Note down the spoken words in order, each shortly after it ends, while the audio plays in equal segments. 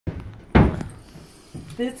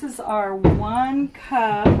This is our 1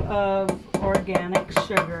 cup of organic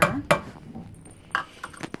sugar.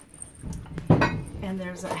 And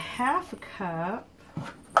there's a 1/2 cup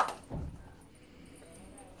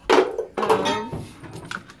of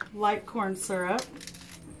light corn syrup.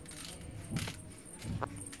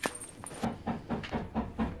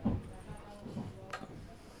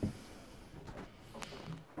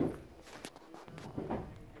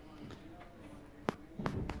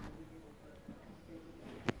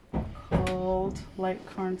 Cold light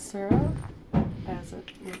corn syrup, as it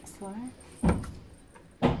looks like.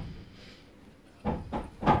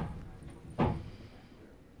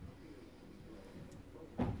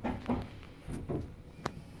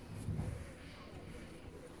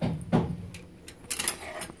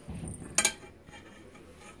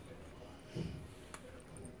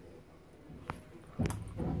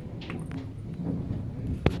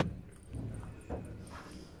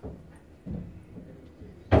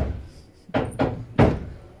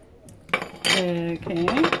 Okay,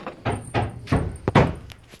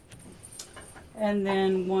 and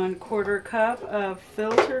then 1/4 cup of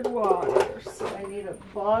filtered water. So I need a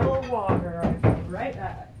bottle of water. I'll be right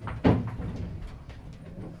back.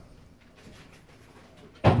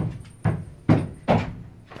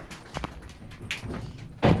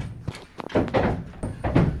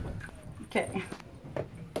 Okay,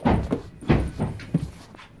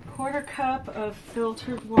 1/4 cup of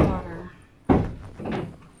filtered water.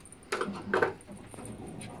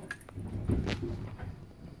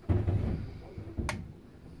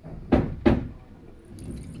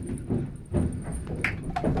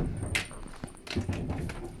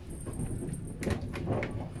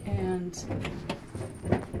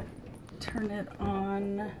 Turn it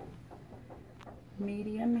on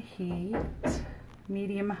medium heat,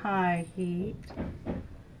 medium-high heat.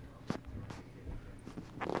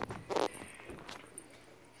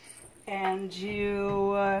 And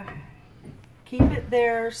you keep it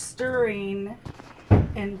there stirring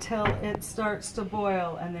until it starts to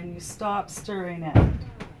boil, and then you stop stirring it.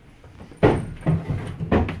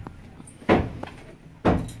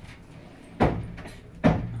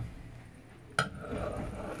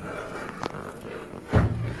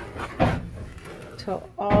 Till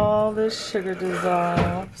all the sugar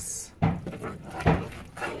dissolves.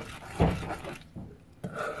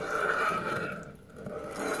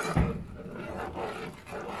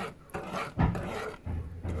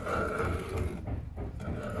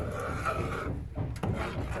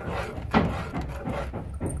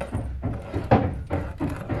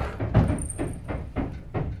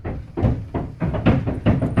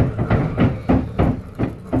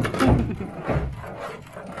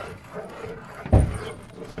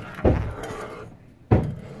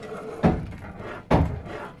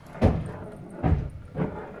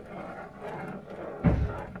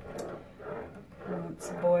 It's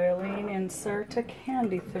boiling. Insert a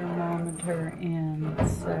candy thermometer in.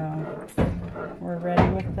 So we're ready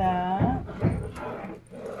with that.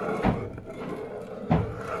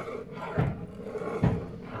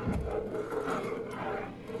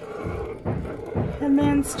 And the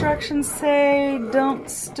instructions say don't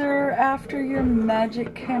stir after your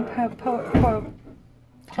magic potion.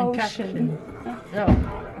 No.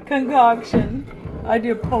 Concoction. I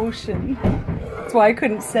do potion. That's why I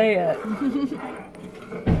couldn't say it.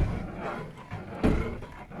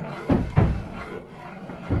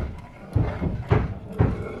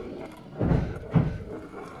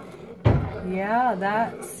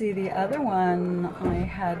 Yeah, see, the other one I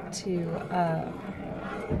had to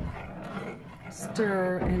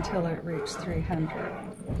stir until it reached 300.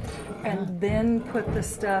 And then put the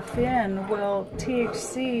stuff in. Well,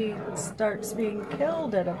 THC starts being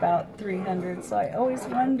killed at about 300, so I always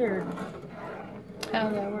wondered, How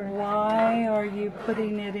that works. why are you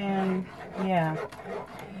putting it in? Yeah,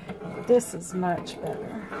 this is much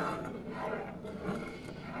better.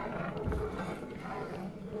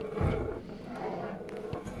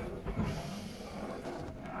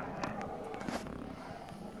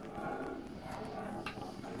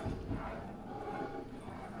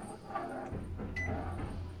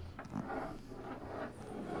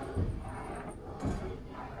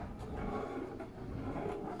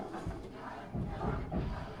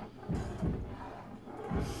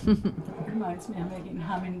 Reminds me of making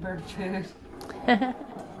hummingbird food.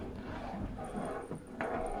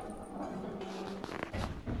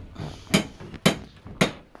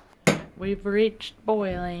 We've reached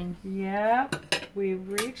boiling. Yep, we've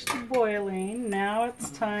reached boiling. Now it's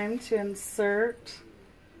time to insert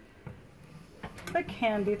the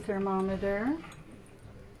candy thermometer.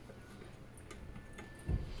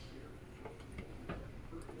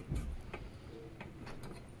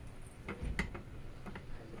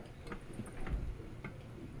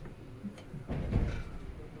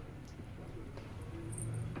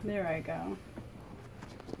 There I go.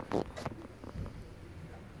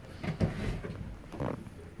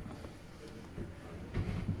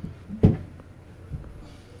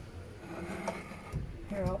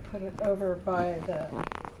 Here, I'll put it over by the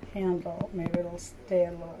handle. Maybe it'll stay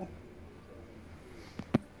a little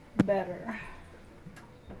better.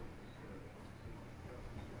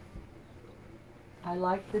 I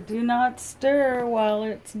like the do not stir while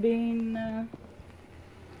it's being...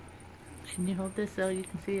 Can you hold this so you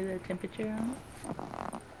can see the temperature on it?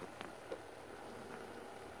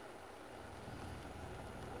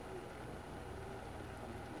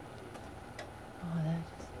 Oh,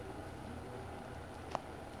 that's...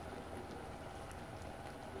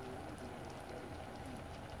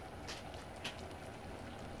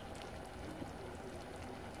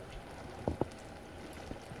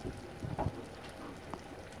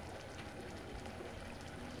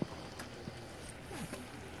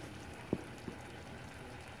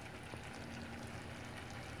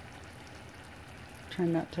 Try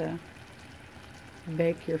not to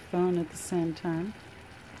bake your phone at the same time.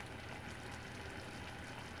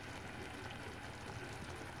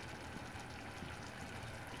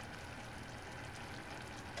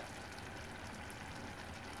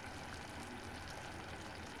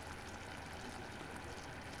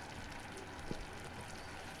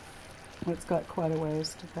 Well, it's got quite a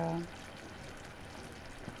ways to go.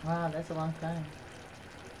 Wow, that's a long time.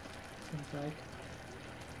 Seems like.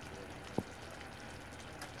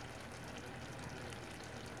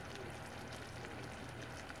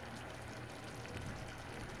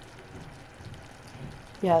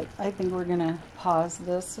 Yeah, I think we're gonna pause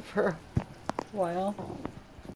this for a while.